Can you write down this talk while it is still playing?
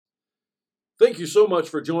Thank you so much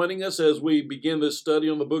for joining us as we begin this study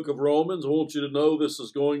on the book of Romans. I want you to know this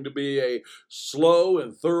is going to be a slow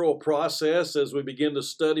and thorough process as we begin to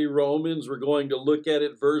study Romans. We're going to look at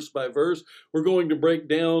it verse by verse. We're going to break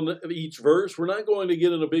down each verse. We're not going to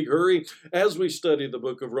get in a big hurry as we study the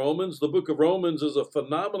book of Romans. The book of Romans is a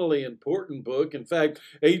phenomenally important book. In fact,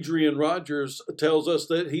 Adrian Rogers tells us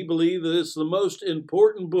that he believes that it's the most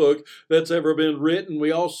important book that's ever been written.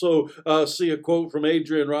 We also see a quote from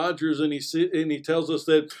Adrian Rogers, and he tells us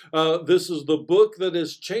that this is the book that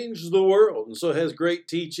has changed the world, and so has great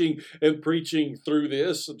teaching and preaching through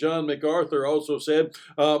this. John MacArthur also said,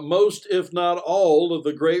 most, if not all, of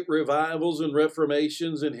the great revivals and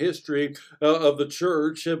reformations in history of the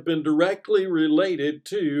church have been directly related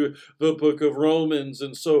to the book of Romans.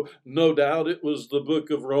 And so no doubt it was the book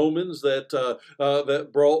of Romans that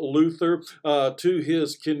brought Luther to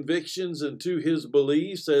his convictions and to his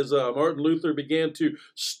beliefs as Martin Luther began to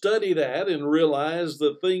study that and realized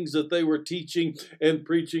the things that they were teaching and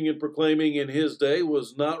preaching and proclaiming in his day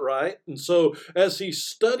was not right. And so as he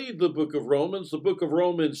studied the book of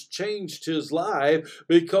Romans changed his life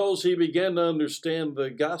because he began to understand the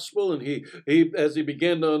gospel. And as he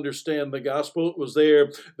began to understand the gospel, it was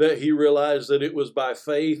there that he realized that it was by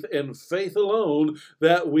faith and faith alone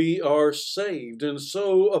that we are saved. And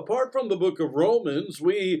so apart from the book of Romans,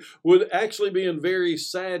 we would actually be in very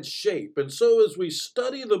sad shape. And so as we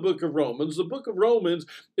study the book of Romans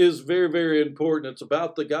is very, very important. It's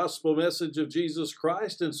about the gospel message of Jesus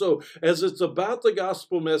Christ. And so as it's about the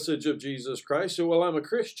gospel message of Jesus Christ, so, well, I'm a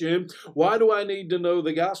Christian. Why do I need to know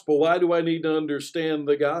the gospel? Why do I need to understand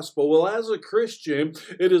the gospel? Well, as a Christian,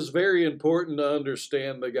 it is very important to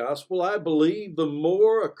understand the gospel. I believe the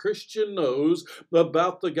more a Christian knows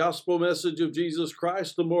about the gospel message of Jesus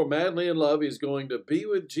Christ, the more madly in love he's going to be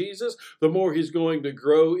with Jesus, the more he's going to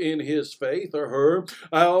grow in his faith or her.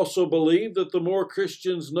 I also believe that the more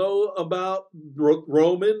Christians know about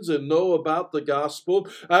Romans and know about the gospel,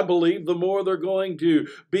 I believe the more they're going to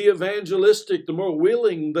be evangelistic, the more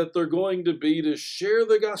willing that they're going to be to share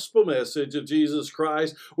the gospel message of Jesus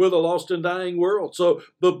Christ with a lost and dying world. So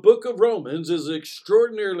the book of Romans is an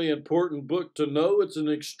extraordinarily important book to know. It's an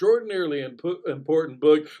extraordinarily important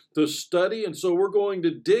book to study. And so we're going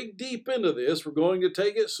to dig deep into this. We're going to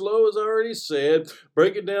take it slow, as I already said,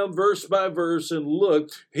 break it down verse by verse and look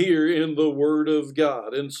here in the Word of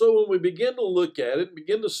God. And so when we begin to look at it,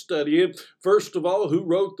 begin to study it, first of all, who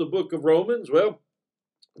wrote the book of Romans? Well,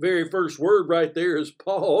 very first word right there is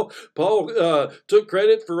Paul. Paul took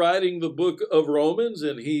credit for writing the book of Romans,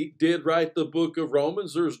 and he did write the book of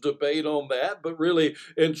Romans. There's debate on that, but really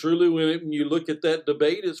and truly, when you look at that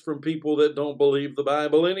debate, it's from people that don't believe the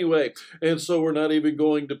Bible anyway. And so we're not even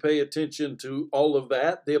going to pay attention to all of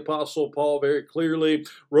that. The Apostle Paul very clearly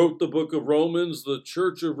wrote the book of Romans. The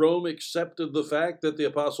Church of Rome accepted the fact that the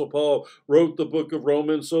Apostle Paul wrote the book of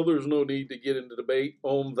Romans, so there's no need to get into debate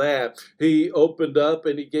on that. He opened up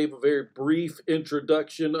and he gave a very brief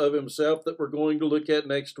introduction of himself that we're going to look at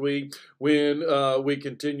next week when we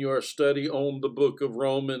continue our study on the book of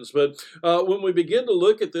Romans. But when we begin to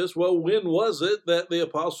look at this, well, when was it that the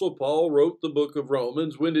Apostle Paul wrote the book of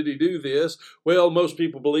Romans? When did he do this? Well, most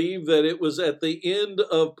people believe that it was at the end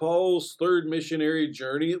of Paul's third missionary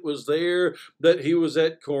journey. It was there that he was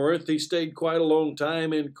at Corinth. He stayed quite a long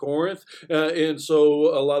time in Corinth, and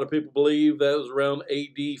so a lot of people believe that was around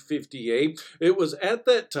AD 58. It was at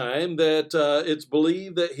that time that it's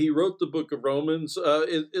believed that he wrote the book of Romans.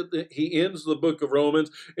 He ends the book of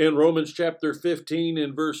Romans in Romans chapter 15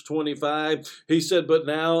 and verse 25. He said, but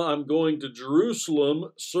now I'm going to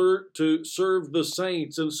Jerusalem to serve the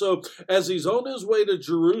saints. And so as he's on his way to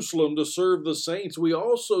Jerusalem to serve the saints, we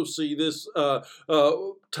also see this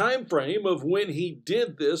time frame of when he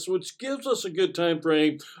did this, which gives us a good time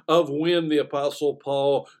frame of when the Apostle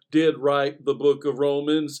Paul did write the book of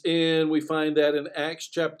Romans. And we find that in Acts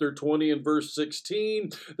chapter 20 and verse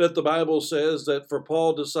 16, that the Bible says that for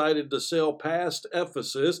Paul decided to sail past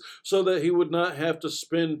Ephesus so that he would not have to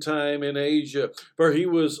spend time in Asia, for he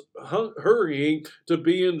was hurrying to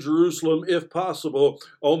be in Jerusalem, if possible,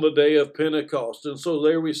 on the day of Pentecost. And so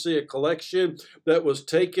there we see a collection that was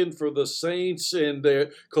taken for the saints, and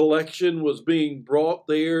their collection was being brought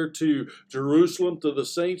there to Jerusalem, to the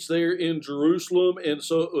saints there in Jerusalem. And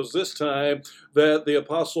so it was this time that the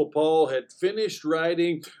Apostle Paul had finished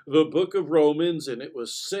writing the book of Romans, and it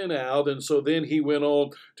was sent out, and so then he went on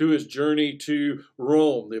to his journey to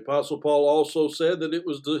Rome. The Apostle Paul also said that it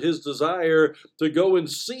was his desire to go and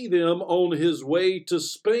see them on his way to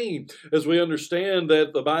Spain. As we understand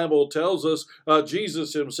that the Bible tells us,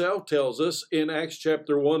 Jesus himself tells us in Acts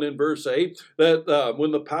chapter 1 and verse 8, that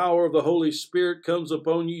when the power of the Holy Spirit comes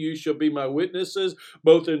upon you, you shall be my witnesses,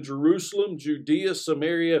 both in Jerusalem, Judea,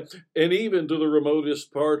 Samaria, and even to the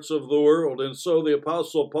remotest parts of the world. And so the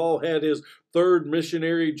Apostle Paul had his third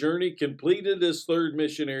missionary journey, completed his third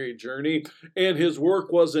missionary journey, and his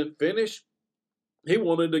work wasn't finished. He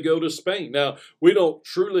wanted to go to Spain. Now, we don't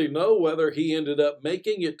truly know whether he ended up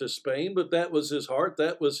making it to Spain, but that was his heart.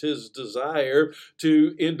 That was his desire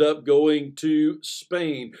to end up going to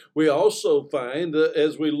Spain. We also find,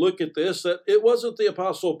 as we look at this, that it wasn't the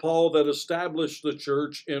Apostle Paul that established the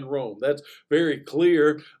church in Rome. That's very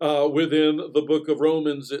clear within the book of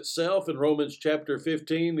Romans itself. In Romans chapter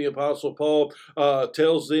 15, the Apostle Paul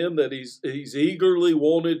tells them that he's eagerly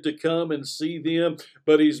wanted to come and see them,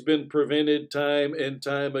 but he's been prevented time and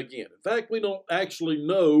time again. In fact, we don't actually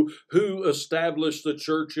know who established the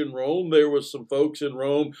church in Rome. There was some folks in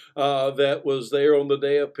Rome that was there on the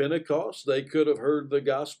day of Pentecost. They could have heard the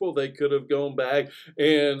gospel. They could have gone back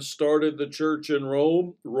and started the church in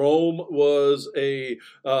Rome. Rome was a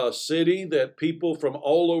city that people from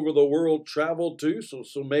all over the world traveled to. So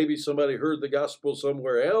maybe somebody heard the gospel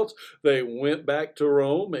somewhere else. They went back to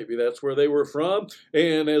Rome. Maybe that's where they were from.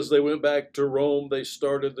 And as they went back to Rome, they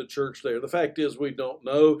started the church there. The fact is, we don't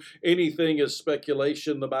know. Anything is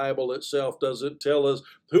speculation. The Bible itself doesn't tell us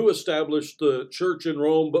who established the church in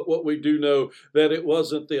Rome, but what we do know that it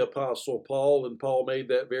wasn't the Apostle Paul, and Paul made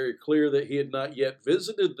that very clear that he had not yet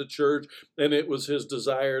visited the church, and it was his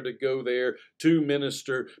desire to go there to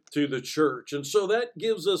minister to the church. And so that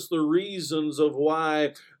gives us the reasons of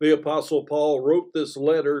why the Apostle Paul wrote this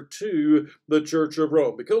letter to the church of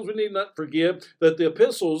Rome, because we need not forget that the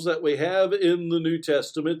epistles that we have in the New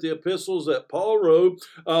Testament, the epistles that Paul wrote,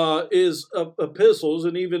 is epistles,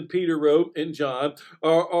 and even Peter wrote and John,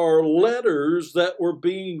 are letters that were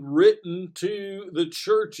being written to the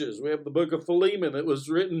churches. We have the book of Philemon that was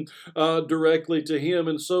written directly to him,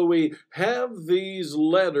 and so we have these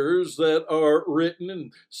letters that are written,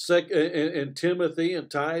 and Timothy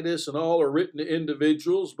and Titus and all are written to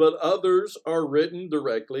individuals, but others are written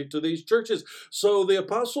directly to these churches. So the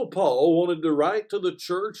Apostle Paul wanted to write to the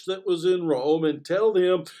church that was in Rome and tell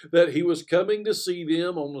them that he was coming to see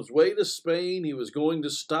them on his way to Spain. He was going to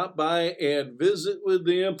stop by and visit with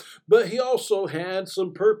them, but he also had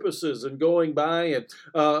some purposes in going by and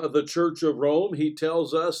the church of Rome. He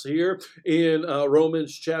tells us here in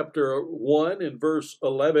Romans chapter 1 and verse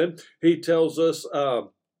 11, he tells us,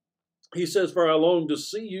 he says, "For I long to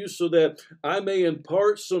see you so that I may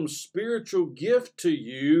impart some spiritual gift to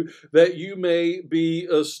you that you may be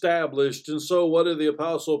established." And so what did the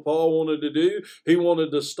Apostle Paul wanted to do? He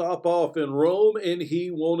wanted to stop off in Rome, and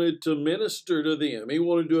he wanted to minister to them. He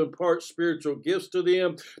wanted to impart spiritual gifts to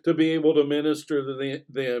them to be able to minister to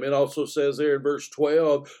them. It also says there in verse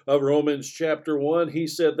 12 of Romans chapter 1, he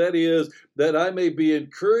said, "That is, that I may be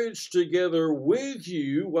encouraged together with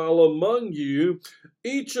you while among you,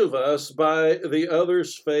 each of us by the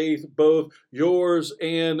other's faith, both yours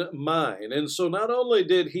and mine." And so not only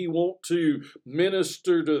did he want to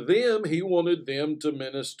minister to them, he wanted them to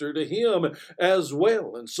minister to him as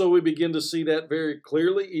well. And so we begin to see that very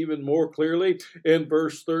clearly, even more clearly in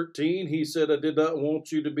verse 13. He said, "I did not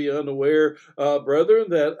want you to be unaware, brethren,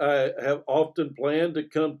 that I have often planned to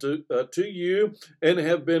come to you and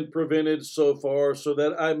have been prevented so far, so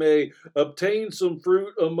that I may obtain some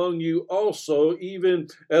fruit among you also, even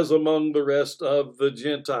as among the rest of the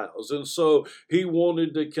Gentiles." And so he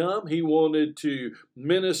wanted to come. He wanted to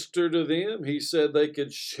minister to them. He said they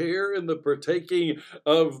could share in the partaking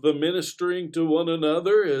of the ministering to one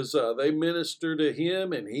another as they minister to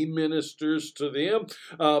him and he ministers to them.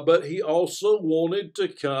 But he also wanted to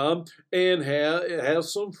come and have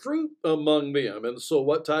some fruit among them. And so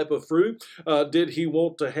what type of fruit did he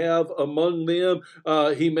want to have among them?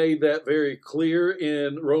 He made that very clear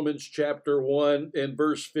in Romans chapter 1 and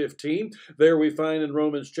verse 15. There we find in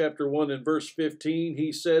Romans chapter 1 and verse 15,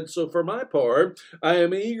 he said, "So for my part, I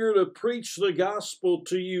am eager to preach the gospel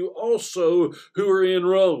to you also who are in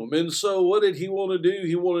Rome." And so what did he want to do?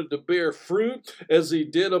 He wanted to bear fruit as he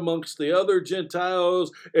did amongst the other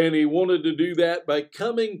Gentiles, and he wanted to do that by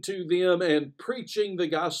coming to them and preaching the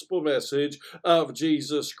gospel message of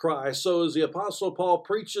Jesus Christ. So as the Apostle Paul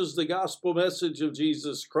preaches the gospel message of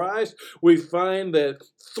Jesus Christ, we find that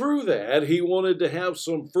through that he wanted to have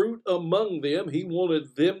some fruit among them. He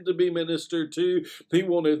wanted them to be ministered to. He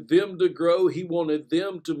wanted them to grow. He wanted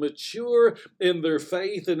them to mature in their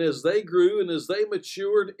faith. And as they grew and as they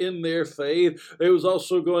matured in their faith, they was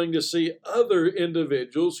also going to see other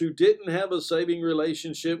individuals who didn't have a saving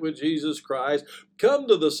relationship with Jesus Christ come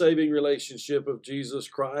to the saving relationship of Jesus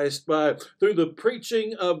Christ through the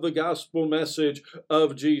preaching of the gospel message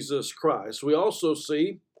of Jesus Christ. We also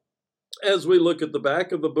see, as we look at the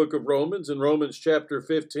back of the book of Romans, in Romans chapter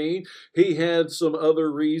 15, he had some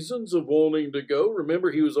other reasons of wanting to go.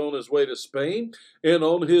 Remember, he was on his way to Spain, and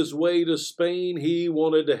on his way to Spain, he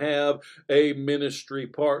wanted to have a ministry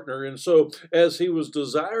partner. And so, as he was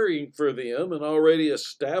desiring for them, an already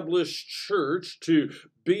established church, to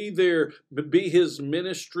be his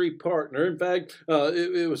ministry partner. In fact,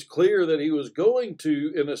 it was clear that he was going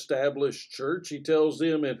to an established church. He tells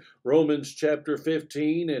them in Romans chapter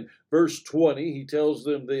 15 and verse 20, he tells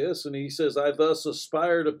them this, and he says, I thus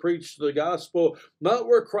aspire to preach the gospel, not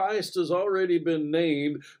where Christ has already been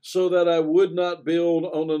named, so that I would not build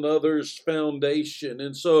on another's foundation.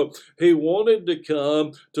 And so he wanted to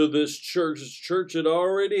come to this church. This church had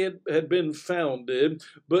already had been founded,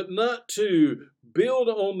 but not to build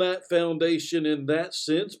on that foundation in that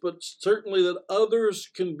sense, but certainly that others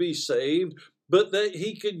can be saved, but that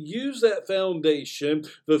he could use that foundation,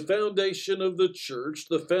 the foundation of the church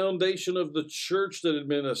that had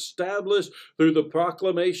been established through the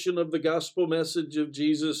proclamation of the gospel message of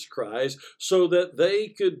Jesus Christ, so that they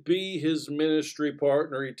could be his ministry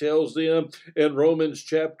partner. He tells them in Romans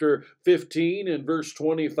chapter 15 and verse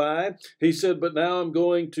 25, he said, but now I'm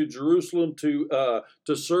going to Jerusalem to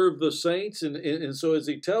serve the saints. And so as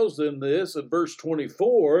he tells them this in verse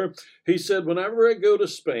 24, he said, whenever I go to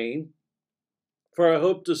Spain, for I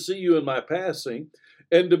hope to see you in my passing,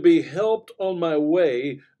 and to be helped on my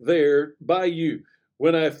way there by you.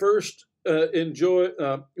 When I first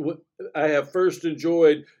I have first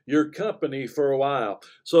enjoyed your company for a while.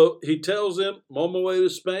 So he tells them, I'm on my way to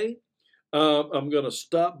Spain. I'm going to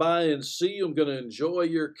stop by and see you. I'm going to enjoy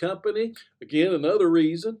your company. Again, another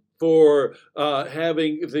reason for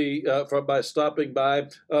by stopping by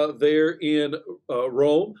there in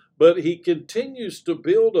Rome. But he continues to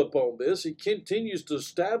build upon this. He continues to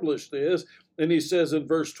establish this. And he says in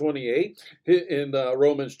verse 28 in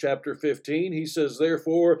Romans chapter 15, he says,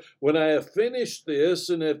 therefore, when I have finished this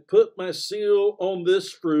and have put my seal on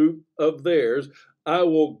this fruit of theirs, I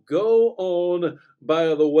will go on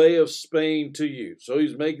by the way of Spain to you. So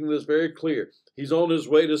he's making this very clear. He's on his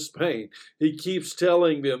way to Spain. He keeps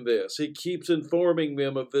telling them this. He keeps informing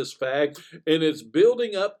them of this fact, and it's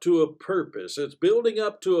building up to a purpose. It's building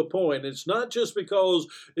up to a point. It's not just because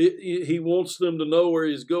he wants them to know where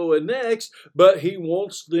he's going next, but he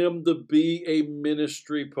wants them to be a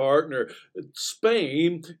ministry partner.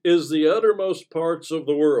 Spain is the uttermost parts of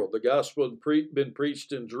the world. The gospel had been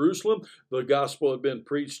preached in Jerusalem. The gospel had been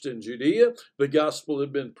preached in Judea. The gospel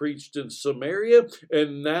had been preached in Samaria.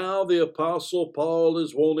 And now the apostle Paul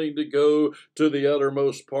is wanting to go to the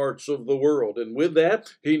uttermost parts of the world. And with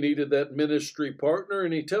that, he needed that ministry partner.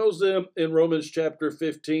 And he tells them in Romans chapter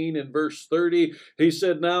 15 and verse 30, he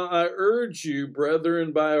said, now I urge you,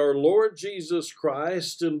 brethren, by our Lord Jesus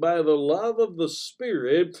Christ and by the love of the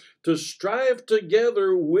Spirit, to strive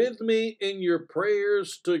together with me in your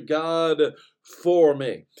prayers to God for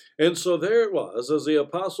me. And so there it was, as the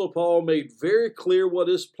Apostle Paul made very clear what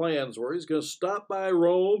his plans were. He's going to stop by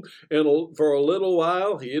Rome, and for a little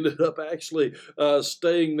while, he ended up actually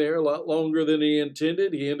staying there a lot longer than he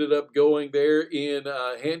intended. He ended up going there in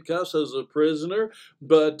handcuffs as a prisoner.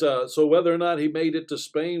 But so whether or not he made it to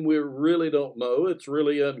Spain, we really don't know. It's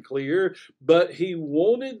really unclear. But he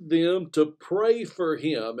wanted them to pray for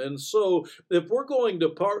him. And so if we're going to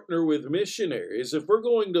partner with missionaries, if we're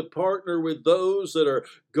going to partner with those that are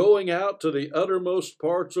going out to the uttermost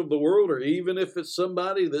parts of the world, or even if it's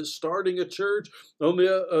somebody that's starting a church on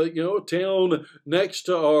the town next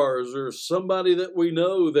to ours, or somebody that we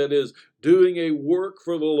know that is doing a work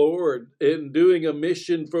for the Lord and doing a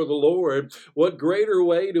mission for the Lord, what greater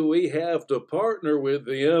way do we have to partner with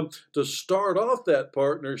them, to start off that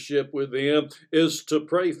partnership with them, is to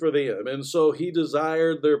pray for them. And so he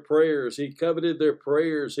desired their prayers. He coveted their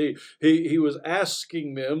prayers. He was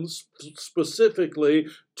asking them specifically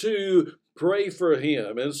to pray for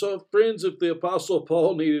him. And so, friends, if the Apostle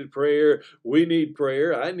Paul needed prayer, we need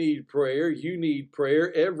prayer. I need prayer. You need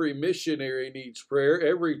prayer. Every missionary needs prayer.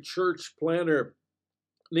 Every church planner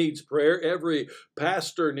needs prayer. Every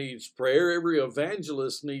pastor needs prayer. Every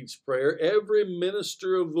evangelist needs prayer. Every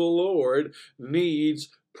minister of the Lord needs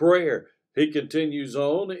prayer. He continues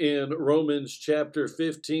on in Romans chapter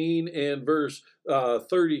 15 and verse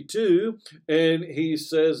 32, and he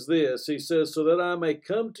says this. He says, so that I may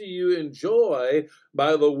come to you in joy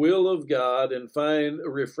by the will of God and find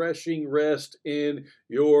refreshing rest in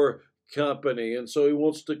your company. And so he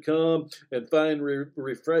wants to come and find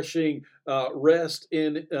refreshing rest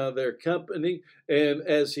in their company. And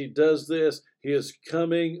as he does this, he is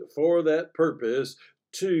coming for that purpose,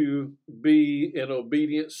 to be an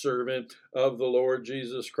obedient servant of the Lord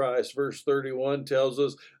Jesus Christ. Verse 31 tells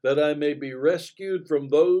us that I may be rescued from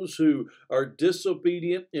those who are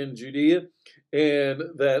disobedient in Judea, and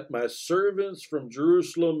that my servants from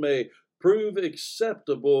Jerusalem may prove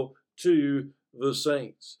acceptable to the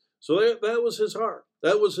saints. So that was his heart.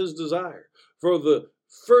 That was his desire for the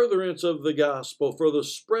furtherance of the gospel, for the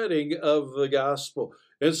spreading of the gospel.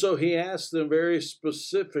 And so he asked them very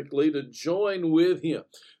specifically to join with him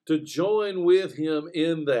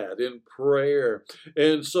in that, in prayer.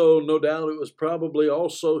 And so no doubt it was probably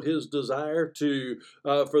also his desire to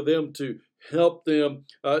for them to help him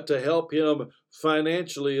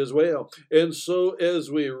financially as well. And so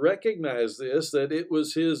as we recognize this, that it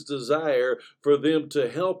was his desire for them to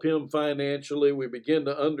help him financially, we begin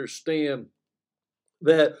to understand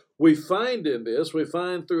that we find in this, we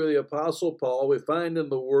find through the Apostle Paul, we find in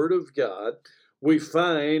the Word of God, we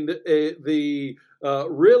find really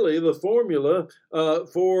the formula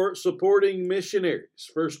for supporting missionaries.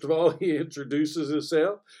 First of all, he introduces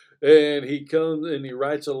himself. And he comes and he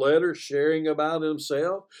writes a letter sharing about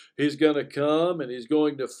himself. He's going to come and he's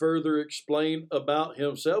going to further explain about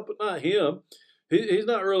himself, but not him. He's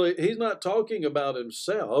not talking about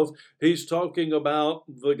himself. He's talking about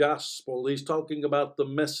the gospel. He's talking about the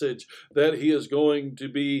message that he is going to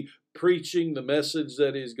be preaching, the message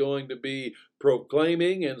that he's going to be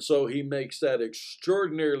proclaiming. And so he makes that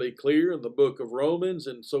extraordinarily clear in the book of Romans.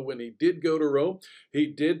 And so when he did go to Rome, he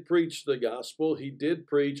did preach the gospel. He did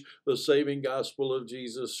preach the saving gospel of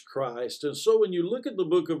Jesus Christ. And so when you look at the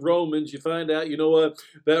book of Romans, you find out, you know what,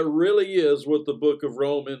 that really is what the book of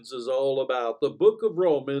Romans is all about. The book of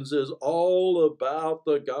Romans is all about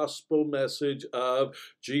the gospel message of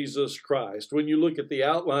Jesus Christ. When you look at the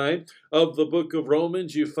outline of the book of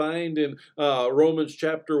Romans, you find in Romans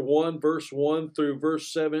chapter 1, verse 1 through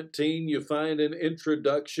verse 17, you find an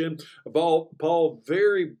introduction. Paul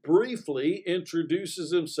very briefly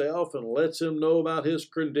introduces himself and lets him know about his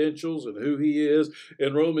credentials and who he is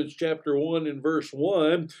in Romans chapter 1 and verse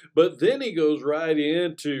 1. But then he goes right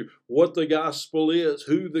into what the gospel is,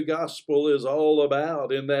 who the gospel is all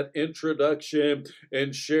about in that introduction,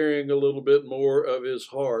 and sharing a little bit more of his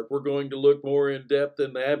heart. We're going to look more in depth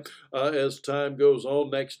in that as time goes on.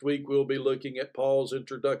 Next week, we'll be looking at Paul's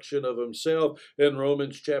introduction of himself in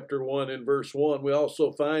Romans chapter 1 and verse 1. We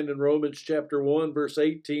also find in Romans chapter 1, verse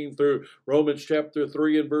 18 through Romans chapter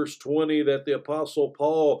 3 and verse 20 that the Apostle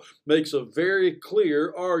Paul makes a very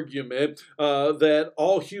clear argument that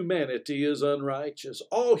all humanity is unrighteous.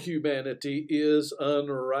 All humanity is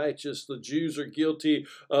unrighteous. The Jews are guilty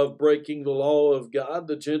of breaking the law of God.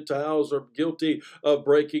 The Gentiles are guilty of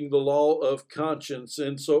breaking the law of conscience.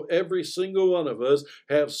 And so every single one of us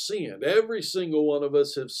have sinned. Every single one of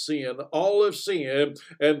us have sinned. All have sinned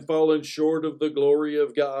and fallen short of the glory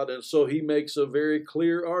of God. And so he makes a very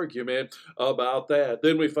clear argument about that.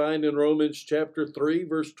 Then we find in Romans chapter 3,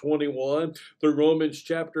 verse 21 through Romans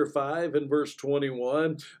chapter 5 and verse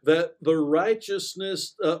 21 that the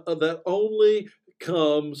righteousness that only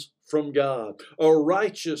comes from God, a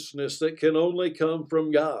righteousness that can only come from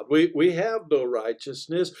God. We have no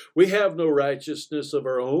righteousness. We have no righteousness of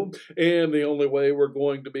our own. And the only way we're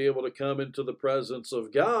going to be able to come into the presence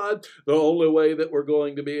of God, the only way that we're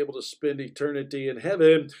going to be able to spend eternity in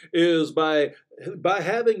heaven is by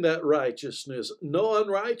having that righteousness. No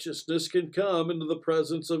unrighteousness can come into the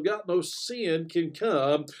presence of God. No sin can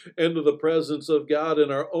come into the presence of God.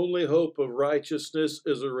 And our only hope of righteousness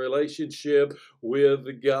is a relationship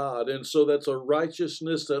with God. And so that's a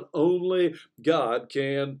righteousness that only God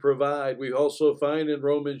can provide. We also find in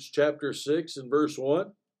Romans chapter 6 and verse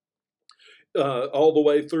 1, all the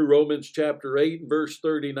way through Romans chapter 8 and verse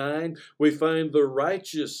 39, we find the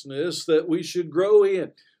righteousness that we should grow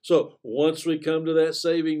in. So once we come to that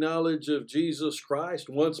saving knowledge of Jesus Christ,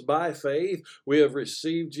 once by faith we have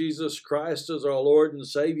received Jesus Christ as our Lord and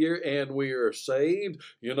Savior and we are saved,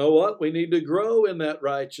 you know what? We need to grow in that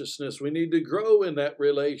righteousness. We need to grow in that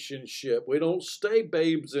relationship. We don't stay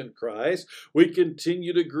babes in Christ. We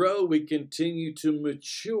continue to grow. We continue to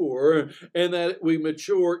mature, and that we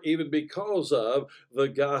mature even because of the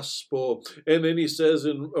gospel. And then he says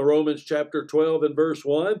in Romans chapter 12 and verse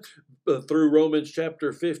 1, through Romans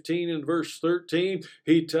chapter 15 and verse 13,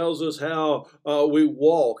 he tells us how we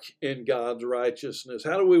walk in God's righteousness.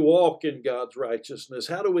 How do we walk in God's righteousness?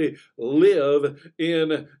 How do we live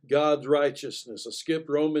in God's righteousness? I skipped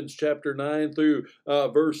Romans chapter 9 through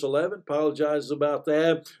verse 11. Apologize about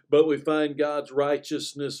that. But we find God's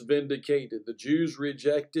righteousness vindicated. The Jews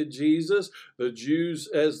rejected Jesus. The Jews,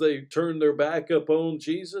 as they turned their back upon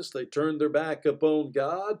Jesus, they turned their back upon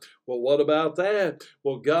God. Well, what about that?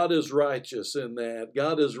 Well, God is righteous in that.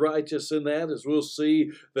 God is righteous in that, as we'll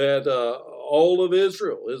see that all of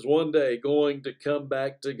Israel is one day going to come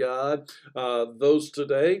back to God. Those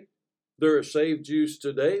today, there are saved Jews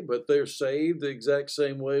today, but they're saved the exact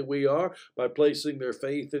same way we are, by placing their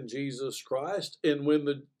faith in Jesus Christ. And when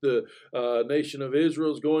the nation of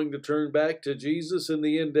Israel is going to turn back to Jesus in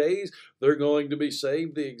the end days, they're going to be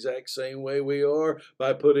saved the exact same way we are,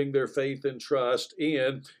 by putting their faith and trust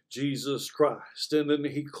in Jesus Christ. And then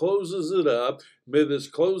he closes it up with his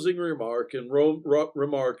closing remarks in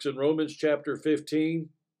Romans chapter 15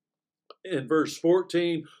 in verse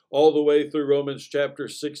 14 all the way through Romans chapter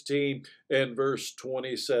 16 and verse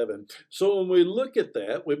 27. So when we look at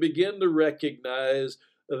that, we begin to recognize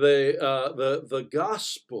the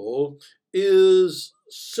gospel is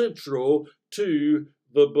central to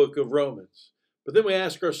the book of Romans. But then we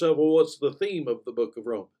ask ourselves, well, what's the theme of the book of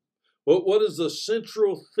Romans? Well, what is the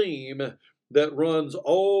central theme that runs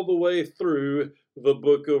all the way through the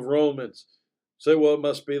book of Romans? Say, well, it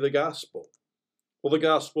must be the gospel. Well, the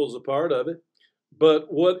gospel is a part of it.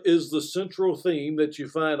 But what is the central theme that you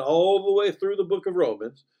find all the way through the book of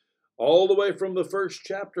Romans, all the way from the first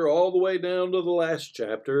chapter, all the way down to the last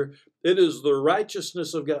chapter? It is the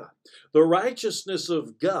righteousness of God. The righteousness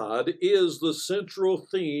of God is the central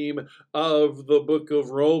theme of the book of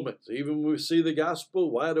Romans. Even when we see the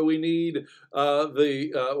gospel, why do we need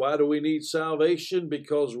salvation?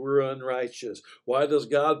 Because we're unrighteous. Why does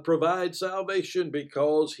God provide salvation?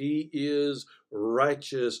 Because He is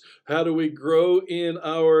righteous. How do we grow in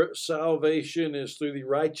our salvation? Is through the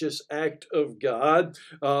righteous act of God,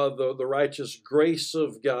 the righteous grace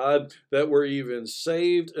of God, that we're even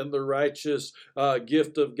saved, and the righteous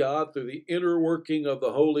gift of God through the inner working of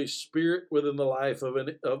the Holy Spirit within the life of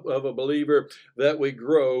a believer, that we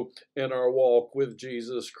grow in our walk with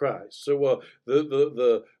Jesus Christ. So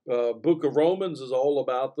the book of Romans is all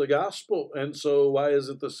about the gospel. And so why is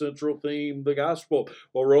it the central theme, the gospel?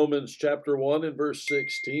 Well, Romans chapter 1 and verse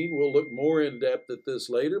 16, we'll look more in depth at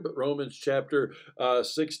this later, but Romans chapter 1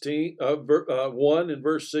 and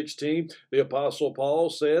verse 16, the Apostle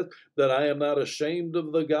Paul said that I am not ashamed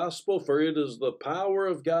of the gospel, for it is the power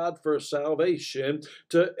of God for salvation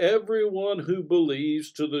to everyone who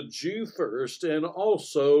believes, to the Jew first, and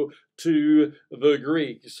also to the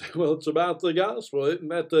Greek. Well, it's about the gospel. Isn't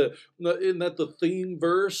that the theme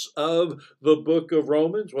verse of the book of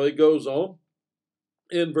Romans? Well, he goes on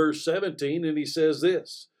in verse 17, and he says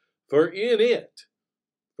this, for in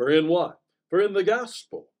what? For in the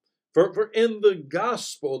gospel. For in the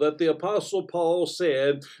gospel that the Apostle Paul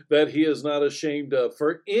said that he is not ashamed of.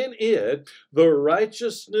 For in it, the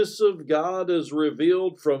righteousness of God is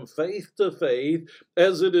revealed from faith to faith,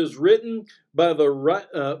 as it is written, but the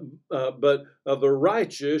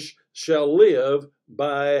righteous shall live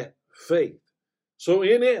by faith. So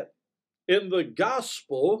in it, in the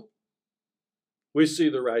gospel, we see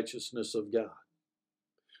the righteousness of God.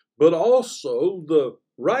 But also the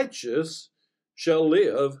righteous shall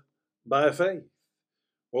live by faith.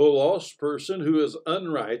 Well, a lost person who is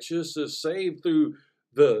unrighteous is saved through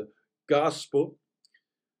the gospel.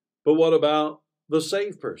 But what about the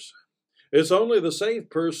saved person? It's only the saved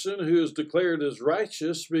person who is declared as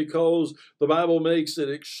righteous, because the Bible makes it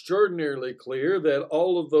extraordinarily clear that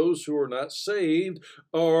all of those who are not saved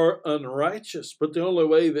are unrighteous. But the only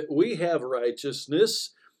way that we have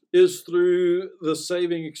righteousness is through the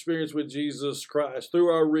saving experience with Jesus Christ, through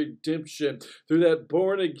our redemption, through that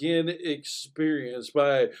born-again experience,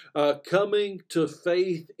 by coming to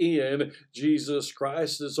faith in Jesus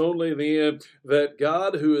Christ. It's only then that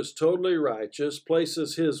God, who is totally righteous,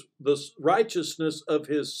 places the righteousness of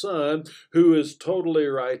His Son, who is totally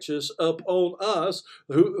righteous, upon us,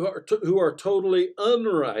 who are totally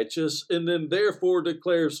unrighteous, and then therefore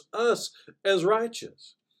declares us as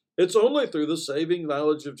righteous. It's only through the saving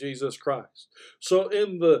knowledge of Jesus Christ. So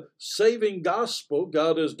in the saving gospel,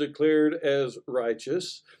 God is declared as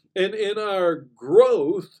righteous. And in our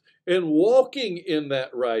growth and walking in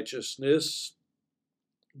that righteousness,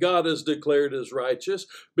 God is declared as righteous,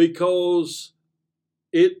 because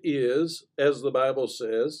it is, as the Bible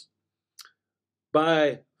says,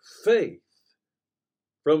 by faith,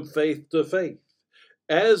 from faith to faith.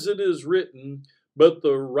 As it is written, but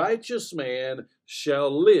the righteous man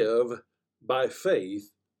shall live by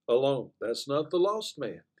faith alone. That's not the lost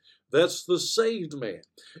man. That's the saved man.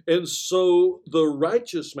 And so the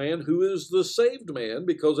righteous man, who is the saved man,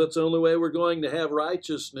 because that's the only way we're going to have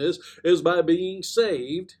righteousness is by being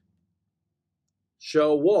saved,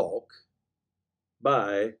 shall walk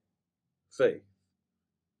by faith.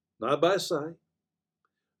 Not by sight,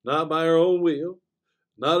 not by our own will,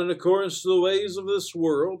 not in accordance to the ways of this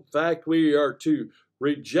world. In fact, we are to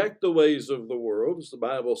reject the ways of the world, as the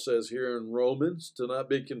Bible says here in Romans, to not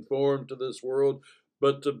be conformed to this world,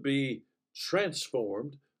 but to be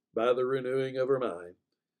transformed by the renewing of our mind.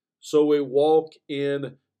 So we walk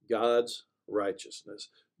in God's righteousness.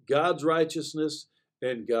 God's righteousness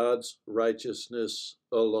and God's righteousness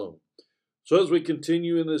alone. So as we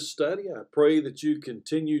continue in this study, I pray that you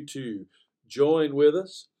continue to join with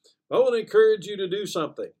us. I want to encourage you to do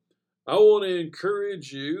something. I want to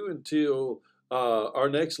encourage you until our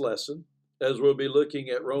next lesson, as we'll be looking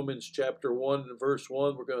at Romans chapter 1 and verse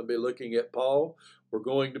 1. We're going to be looking at Paul. We're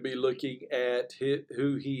going to be looking at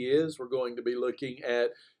who he is. We're going to be looking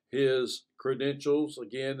at his credentials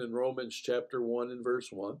again in Romans chapter 1 and verse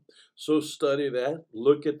 1. So study that.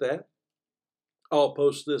 Look at that. I'll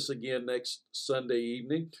post this again next Sunday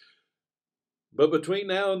evening. But between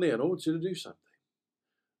now and then, I want you to do something.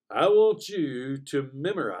 I want you to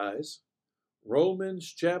memorize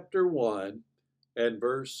Romans chapter 1 and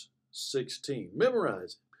verse 16.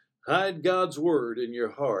 Memorize it. Hide God's word in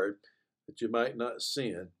your heart that you might not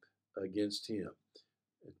sin against him.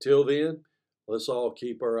 Until then, let's all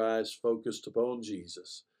keep our eyes focused upon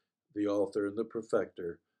Jesus, the author and the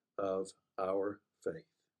perfecter of our faith.